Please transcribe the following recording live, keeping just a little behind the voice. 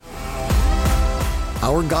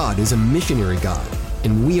Our God is a missionary God,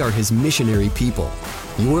 and we are His missionary people.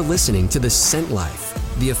 You're listening to The Sent Life,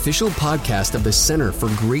 the official podcast of the Center for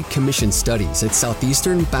Great Commission Studies at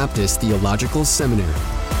Southeastern Baptist Theological Seminary.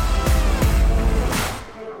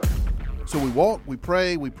 So we walk, we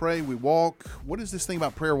pray, we walk. What is this thing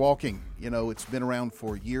about prayer walking? You know, it's been around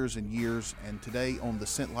for years and years, and today on The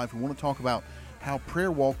Sent Life, we want to talk about how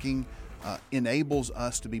prayer walking enables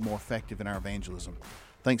us to be more effective in our evangelism.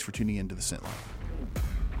 Thanks for tuning in to The Sent Life.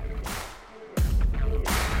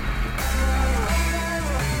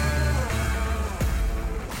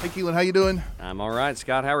 Hey, Keelan, how you doing? I'm all right,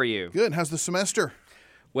 Scott. How are you? Good. How's the semester?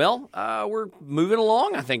 Well, we're moving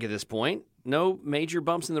along, I think, at this point. No major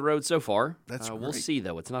bumps in the road so far. That's great. We'll see,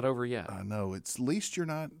 though. It's not over yet. I know. It's at least you're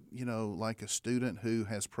not, like a student who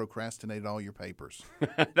has procrastinated all your papers.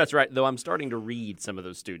 That's right, though I'm starting to read some of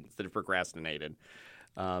those students that have procrastinated.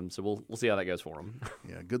 So we'll see how that goes for them.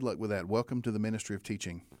 Yeah, good luck with that. Welcome to the ministry of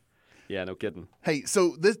teaching. Yeah, no kidding. Hey,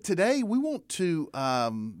 so today we want to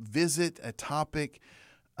visit a topic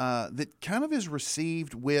that kind of is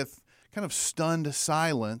received with kind of stunned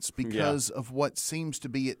silence because of what seems to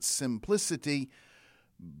be its simplicity,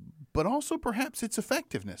 but also perhaps its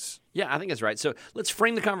effectiveness. Yeah, I think that's right. So let's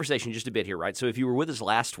frame the conversation just a bit here, right? So if you were with us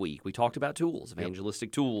last week, we talked about tools,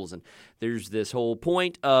 evangelistic tools, and there's this whole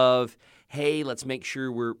point of, hey, let's make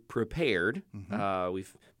sure we're prepared. Mm-hmm.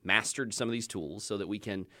 We've mastered some of these tools so that we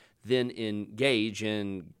can then engage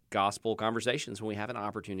in gospel conversations when we have an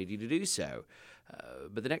opportunity to do so.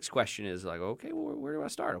 But the next question is like, okay, well, where do I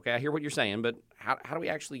start? Okay, I hear what you're saying, but how do we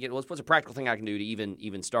actually get? What's a practical thing I can do to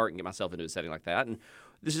even start and get myself into a setting like that? And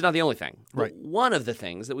this is not the only thing. Right. But one of the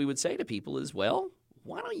things that we would say to people is, well,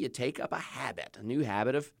 why don't you take up a new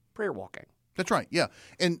habit of prayer walking? That's right, yeah.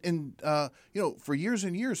 And for years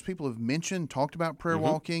and years, people have talked about prayer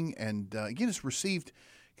walking, and again, it's received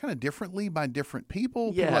kind of differently by different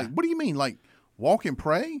people. Yeah. People are like, what do you mean, like walk and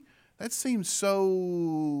pray? That seems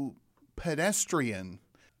so pedestrian.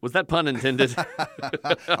 Was that pun intended?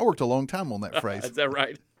 I worked a long time on that phrase. Is that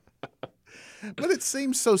right? But it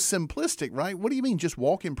seems so simplistic, right? What do you mean, just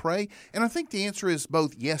walk and pray? And I think the answer is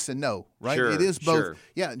both yes and no, right? Sure, it is both,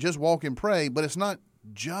 sure. Just walk and pray, but it's not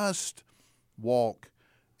just walk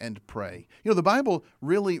and pray. The Bible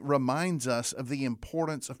really reminds us of the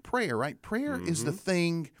importance of prayer, right? Prayer is the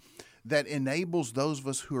thing that enables those of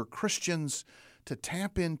us who are Christians to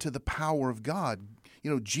tap into the power of God.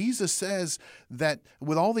 Jesus says that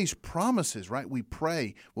with all these promises, right, we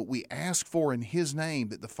pray what we ask for in His name,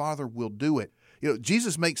 that the Father will do it.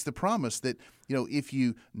 Jesus makes the promise that, if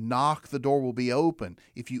you knock, the door will be open.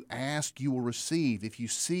 If you ask, you will receive. If you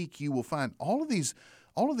seek, you will find. All of these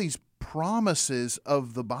promises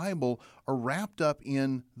of the Bible are wrapped up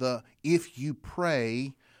in the if you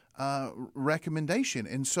pray recommendation.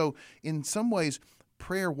 And so in some ways,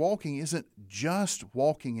 prayer walking isn't just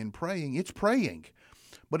walking and praying, it's praying.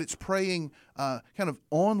 But it's praying kind of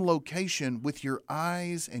on location with your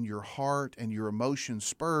eyes and your heart and your emotions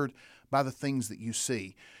spurred by the things that you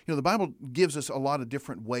see. The Bible gives us a lot of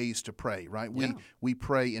different ways to pray, right? We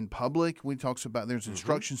pray in public. There's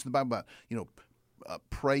instructions in the Bible about,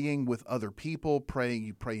 praying with other people,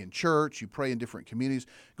 you pray in church, you pray in different communities,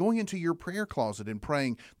 going into your prayer closet and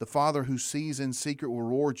praying, the Father who sees in secret will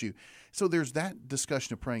reward you. So there's that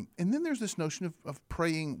discussion of praying. And then there's this notion of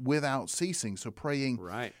praying without ceasing, so praying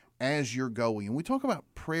as you're going. And we talk about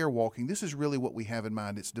prayer walking. This is really what we have in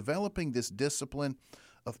mind. It's developing this discipline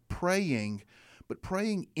of praying, but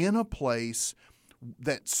praying in a place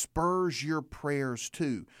that spurs your prayers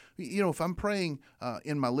too. If I'm praying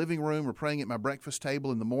in my living room or praying at my breakfast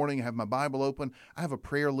table in the morning, I have my Bible open, I have a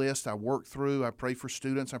prayer list I work through. I pray for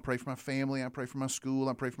students, I pray for my family, I pray for my school,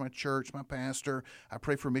 I pray for my church, my pastor, I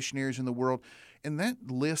pray for missionaries in the world. And that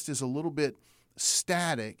list is a little bit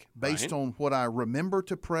static based on what I remember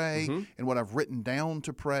to pray and what I've written down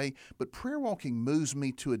to pray. But prayer walking moves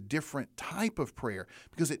me to a different type of prayer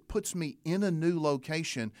because it puts me in a new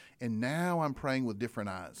location, and now I'm praying with different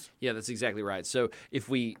eyes. Yeah, that's exactly right. So if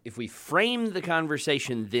we frame the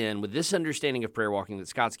conversation then with this understanding of prayer walking that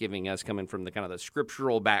Scott's giving us coming from the kind of the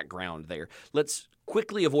scriptural background there, let's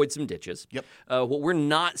quickly avoid some ditches. Yep. What we're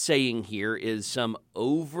not saying here is some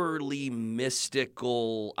overly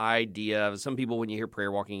mystical idea. Some people, when you hear prayer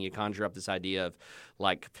walking, you conjure up this idea of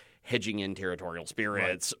like hedging in territorial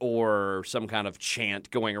spirits or some kind of chant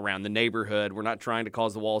going around the neighborhood. We're not trying to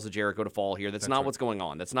cause the walls of Jericho to fall here. That's not what's going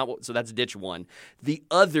on. So that's ditch one. The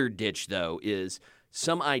other ditch, though, is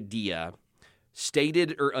some idea,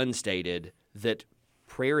 stated or unstated, that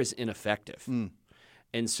prayer is ineffective.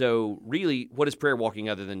 And so really, what is prayer walking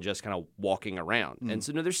other than just kind of walking around? And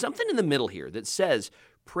so there's something in the middle here that says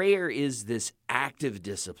prayer is this active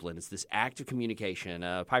discipline. It's this active communication.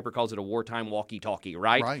 Piper calls it a wartime walkie-talkie,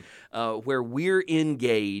 right? Where we're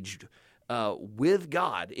engaged with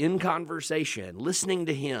God in conversation, listening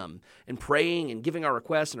to Him and praying and giving our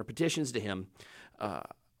requests and our petitions to Him,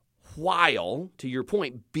 while, to your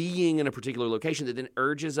point, being in a particular location that then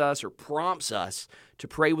urges us or prompts us to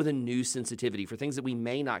pray with a new sensitivity for things that we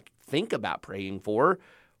may not think about praying for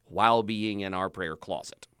while being in our prayer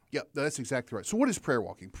closet. Yeah, that's exactly right. So what is prayer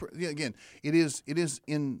walking? Again, it is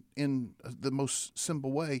in the most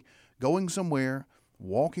simple way, going somewhere,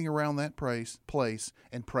 walking around that place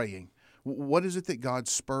and praying. What is it that God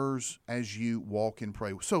spurs as you walk and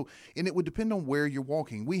pray? So, and it would depend on where you're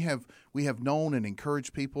walking. We have known and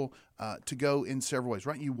encouraged people to go in several ways,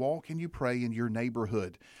 right? You walk and you pray in your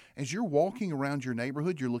neighborhood. As you're walking around your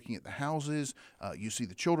neighborhood, you're looking at the houses, you see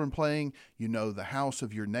the children playing, you know the house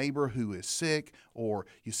of your neighbor who is sick, or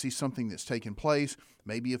you see something that's taken place.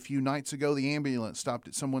 Maybe a few nights ago, the ambulance stopped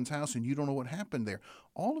at someone's house and you don't know what happened there.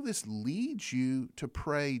 All of this leads you to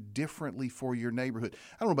pray differently for your neighborhood.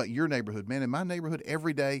 I don't know about your neighborhood, man. In my neighborhood,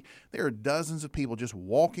 every day, there are dozens of people just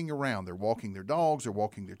walking around. They're walking their dogs, they're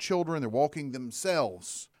walking their children, they're walking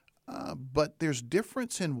themselves. But there's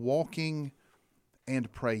difference in walking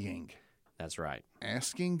and praying. That's right.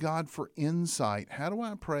 Asking God for insight. How do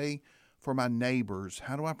I pray for my neighbors?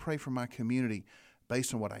 How do I pray for my community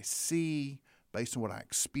based on what I see, based on what I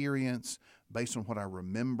experience, based on what I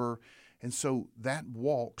remember? And so that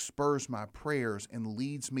walk spurs my prayers and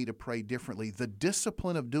leads me to pray differently. The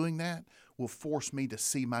discipline of doing that will force me to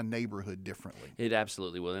see my neighborhood differently. It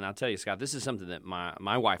absolutely will. And I'll tell you, Scott, this is something that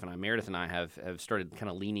my wife and I, Meredith and I, have started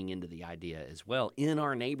kind of leaning into the idea as well in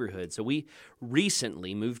our neighborhood. So we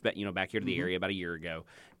recently moved back here to the area about a year ago,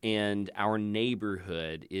 and our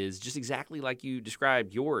neighborhood is just exactly like you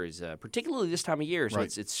described yours, particularly this time of year. So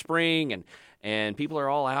Right. it's spring, and people are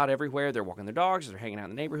all out everywhere. They're walking their dogs. They're hanging out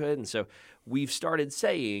in the neighborhood. And so we've started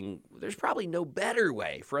saying there's probably no better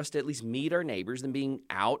way for us to at least meet our neighbors than being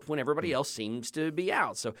out when everybody else seems to be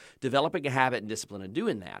out. So developing a habit and discipline of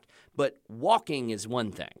doing that. But walking is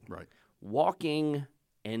one thing. Right. Walking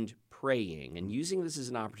and praying and using this as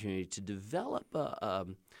an opportunity to develop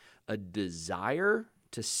a desire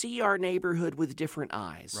to see our neighborhood with different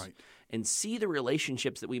eyes. Right. And see the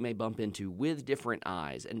relationships that we may bump into with different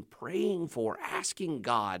eyes, and praying for, asking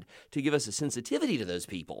God to give us a sensitivity to those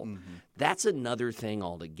people. That's another thing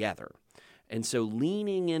altogether. And so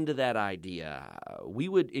leaning into that idea, we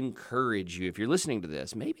would encourage you, if you're listening to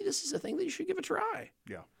this, maybe this is a thing that you should give a try.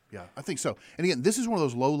 Yeah, I think so. And again, this is one of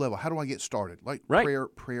those low level, how do I get started? Like Right.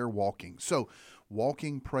 prayer walking. So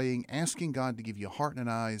walking, praying, asking God to give you a heart and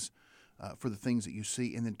eyes for the things that you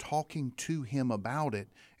see, and then talking to Him about it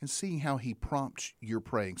and seeing how He prompts your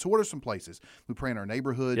praying. So what are some places? We pray in our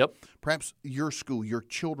neighborhood, perhaps your school, your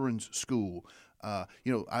children's school.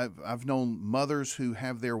 I've known mothers who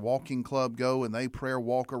have their walking club go and they prayer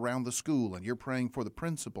walk around the school, and you're praying for the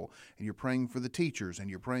principal, and you're praying for the teachers, and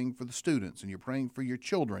you're praying for the students, and you're praying for your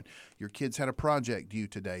children. Your kids had a project due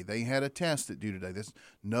today. They had a test that due today. There's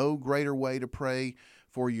no greater way to pray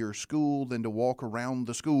for your school than to walk around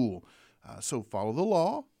the school. So follow the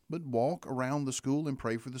law, but walk around the school and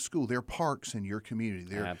pray for the school. There are parks in your community.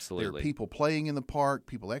 There are people playing in the park,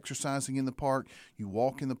 people exercising in the park. You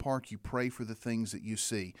walk in the park, you pray for the things that you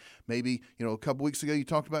see. Maybe, a couple weeks ago you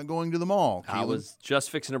talked about going to the mall. I was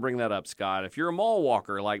just fixing to bring that up, Scott. If you're a mall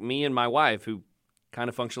walker like me and my wife, who kind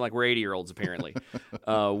of function like we're 80-year-olds apparently,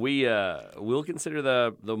 we'll consider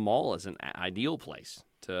the mall as an ideal place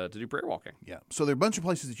to do prayer walking. Yeah. So there are a bunch of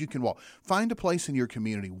places that you can walk. Find a place in your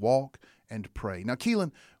community, walk and pray. Now,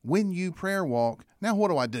 Keelan, when you prayer walk, now what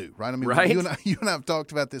do I do, right? I mean, right? You and I have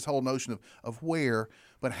talked about this whole notion of where,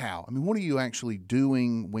 but how. I mean, what are you actually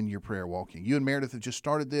doing when you're prayer walking? You and Meredith have just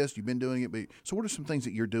started this. You've been doing it. So what are some things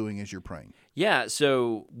that you're doing as you're praying? Yeah.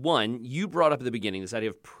 So one, you brought up at the beginning this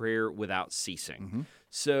idea of prayer without ceasing.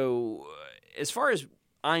 So as far as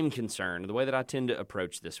I'm concerned, the way that I tend to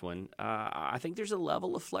approach this one, I think there's a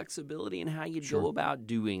level of flexibility in how you go about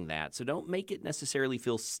doing that. So don't make it necessarily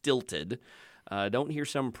feel stilted. Don't hear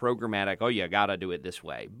some programmatic, oh, you got to do it this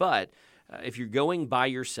way. But if you're going by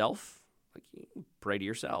yourself, you can pray to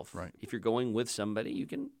yourself. Right. If you're going with somebody, you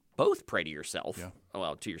can both pray to yourself. Yeah.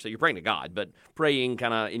 Well, to yourself. You're praying to God, but praying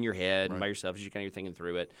kind of in your head and by yourself as you're thinking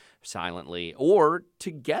through it silently, or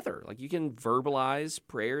together. Like you can verbalize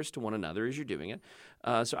prayers to one another as you're doing it.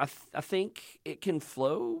 So I think it can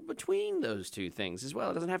flow between those two things as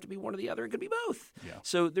well. It doesn't have to be one or the other. It could be both. Yeah.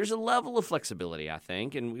 So there's a level of flexibility, I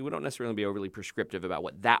think, and we don't necessarily be overly prescriptive about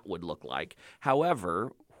what that would look like.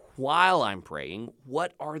 However, while I'm praying,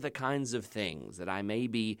 what are the kinds of things that I may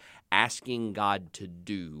be asking God to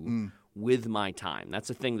do with my time? That's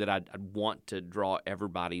a thing that I'd want to draw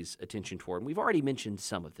everybody's attention toward. And we've already mentioned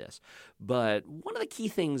some of this. But one of the key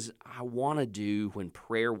things I want to do when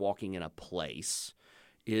prayer walking in a place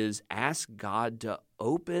is ask God to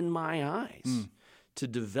open my eyes, to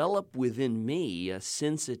develop within me a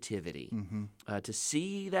sensitivity, to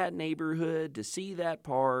see that neighborhood, to see that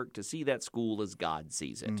park, to see that school as God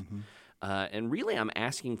sees it. And really, I'm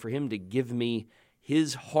asking for Him to give me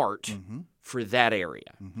His heart for that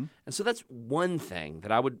area. And so that's one thing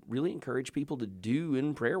that I would really encourage people to do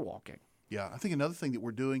in prayer walking. Yeah, I think another thing that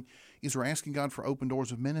we're doing is we're asking God for open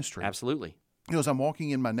doors of ministry. Absolutely. You know, as I'm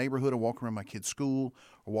walking in my neighborhood or walking around my kid's school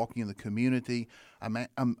or walking in the community, I'm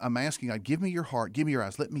asking God, give me your heart, give me your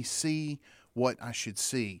eyes. Let me see what I should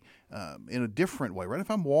see in a different way, right?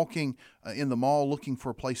 If I'm walking in the mall looking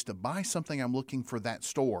for a place to buy something, I'm looking for that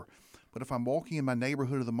store. But if I'm walking in my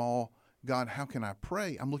neighborhood or the mall, God, how can I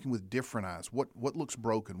pray? I'm looking with different eyes. What looks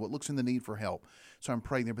broken? What looks in the need for help? So I'm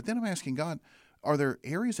praying there. But then I'm asking God, are there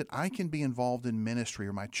areas that I can be involved in ministry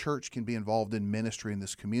or my church can be involved in ministry in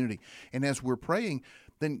this community? And as we're praying,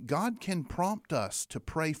 then God can prompt us to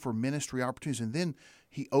pray for ministry opportunities, and then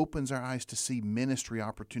He opens our eyes to see ministry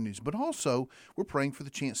opportunities. But also, we're praying for the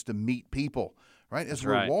chance to meet people, right? As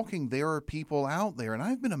we're walking, there are people out there. And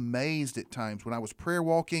I've been amazed at times when I was prayer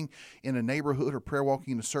walking in a neighborhood or prayer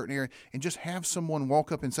walking in a certain area and just have someone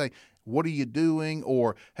walk up and say, what are you doing?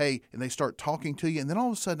 Or, hey, and they start talking to you. And then all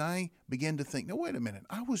of a sudden I begin to think, no, wait a minute.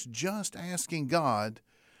 I was just asking God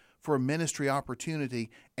for a ministry opportunity,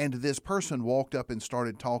 and this person walked up and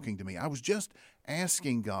started talking to me. I was just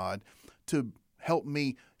asking God to help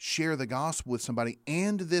me share the gospel with somebody,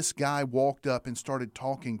 and this guy walked up and started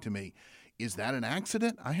talking to me. Is that an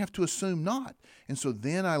accident? I have to assume not. And so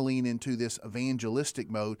then I lean into this evangelistic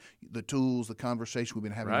mode, the tools, the conversation we've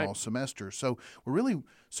been having all semester. So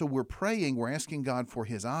we're praying, we're asking God for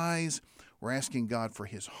His eyes, we're asking God for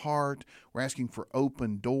His heart, we're asking for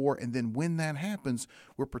open door, and then when that happens,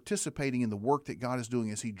 we're participating in the work that God is doing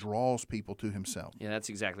as He draws people to Himself. Yeah, that's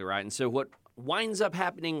exactly right. And so what winds up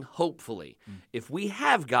happening, hopefully, if we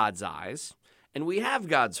have God's eyes and we have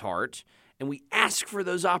God's heart, and we ask for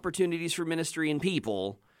those opportunities for ministry and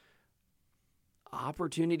people,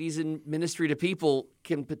 opportunities in ministry to people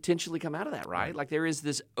can potentially come out of that, right? Like there is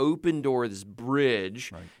this open door, this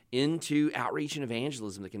bridge into outreach and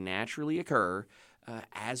evangelism that can naturally occur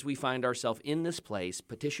as we find ourselves in this place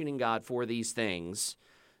petitioning God for these things.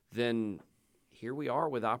 Then here we are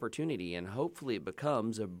with opportunity, and hopefully it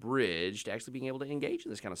becomes a bridge to actually being able to engage in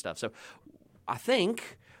this kind of stuff. So I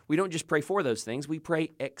think we don't just pray for those things, we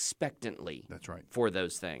pray expectantly. That's right. For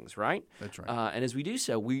those things, right? That's right. And as we do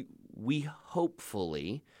so, we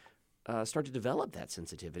hopefully start to develop that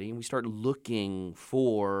sensitivity, and we start looking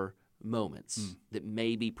for moments that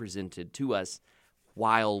may be presented to us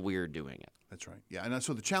while we're doing it. That's right. Yeah, and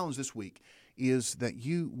so the challenge this week is that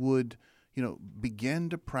you would begin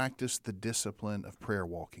to practice the discipline of prayer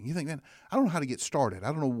walking. You think, man, I don't know how to get started. I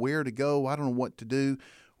don't know where to go. I don't know what to do.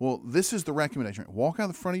 Well, this is the recommendation. Walk out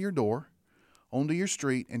the front of your door onto your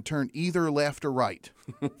street and turn either left or right.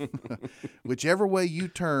 Whichever way you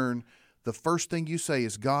turn, the first thing you say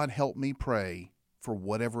is, God, help me pray for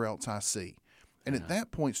whatever else I see. And at that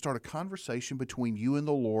point, start a conversation between you and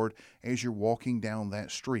the Lord as you're walking down that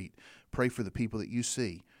street. Pray for the people that you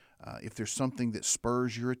see. If there's something that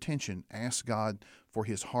spurs your attention, ask God for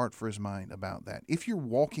His heart, for His mind about that. If you're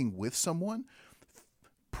walking with someone,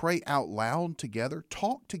 pray out loud together,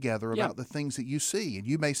 talk together about the things that you see. And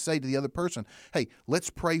you may say to the other person, hey, let's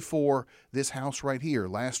pray for this house right here.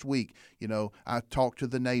 Last week, I talked to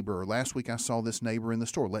the neighbor, or last week I saw this neighbor in the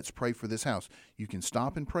store. Let's pray for this house. You can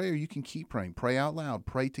stop and pray, or you can keep praying. Pray out loud,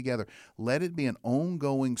 pray together. Let it be an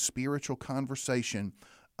ongoing spiritual conversation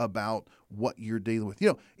about what you're dealing with.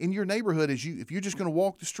 In your neighborhood, if you're just going to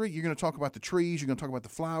walk the street, you're going to talk about the trees, you're going to talk about the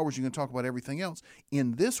flowers, you're going to talk about everything else.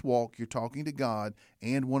 In this walk, you're talking to God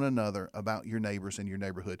and one another about your neighbors and your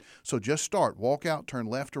neighborhood. So just start. Walk out, turn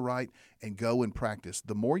left or right, and go and practice.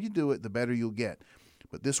 The more you do it, the better you'll get.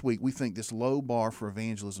 But this week, we think this low bar for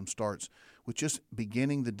evangelism starts with just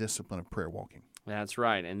beginning the discipline of prayer walking. That's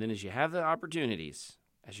right. And then as you have the opportunities,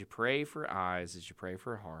 as you pray for eyes, as you pray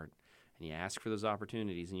for heart, and you ask for those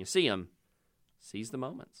opportunities and you see them, seize the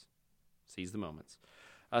moments. Seize the moments.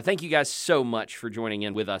 Thank you guys so much for joining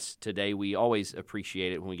in with us today. We always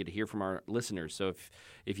appreciate it when we get to hear from our listeners. So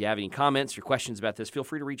if you have any comments or questions about this, feel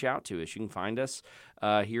free to reach out to us. You can find us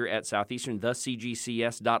here at Southeastern,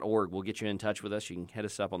 thecgcs.org. We'll get you in touch with us. You can hit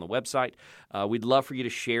us up on the website. We'd love for you to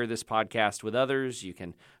share this podcast with others. You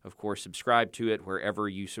can, of course, subscribe to it wherever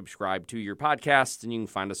you subscribe to your podcasts, and you can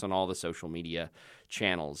find us on all the social media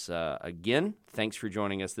channels. Again, thanks for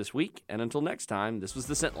joining us this week, and until next time, this was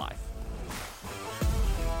The Scent Life.